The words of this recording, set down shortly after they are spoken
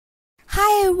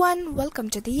Hi everyone,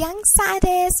 welcome to the Young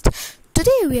Scientist.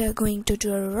 Today we are going to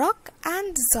do a rock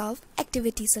and dissolve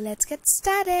activity. So let's get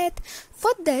started. For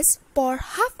this, pour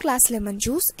half glass lemon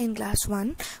juice in glass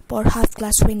 1, pour half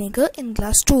glass vinegar in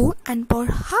glass 2 and pour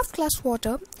half glass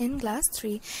water in glass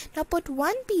 3. Now put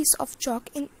one piece of chalk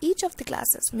in each of the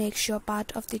glasses. Make sure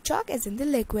part of the chalk is in the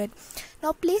liquid.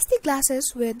 Now place the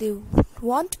glasses where they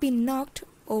won't be knocked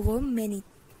over many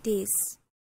days.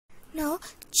 Now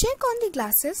check on the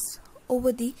glasses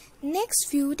over the next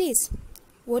few days.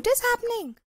 What is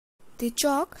happening? The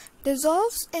chalk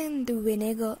dissolves in the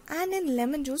vinegar and in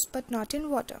lemon juice but not in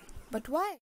water. But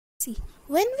why? See,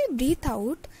 when we breathe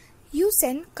out, you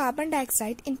send carbon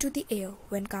dioxide into the air.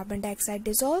 When carbon dioxide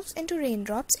dissolves into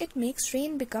raindrops, it makes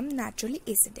rain become naturally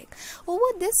acidic.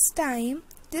 Over this time,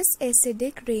 this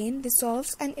acidic rain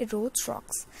dissolves and erodes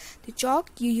rocks. The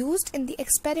chalk you used in the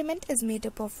experiment is made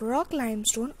up of rock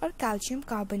limestone or calcium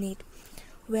carbonate.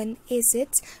 When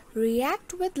acids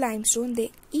react with limestone,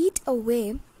 they eat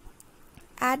away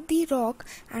at the rock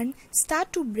and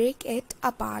start to break it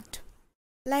apart.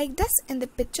 Like this in the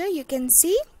picture, you can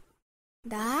see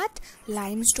that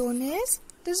limestone is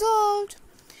dissolved.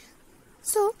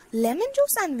 So, lemon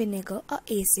juice and vinegar are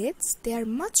acids. They are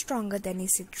much stronger than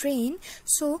acid rain.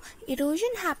 So,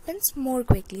 erosion happens more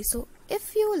quickly. So,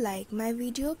 if you like my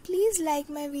video, please like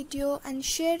my video and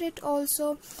share it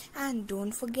also. And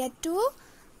don't forget to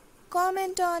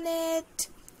comment on it.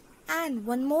 And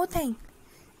one more thing.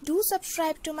 Do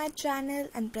subscribe to my channel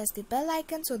and press the bell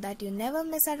icon so that you never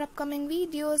miss our upcoming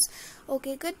videos.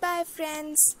 Okay, goodbye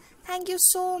friends. Thank you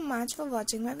so much for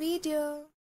watching my video.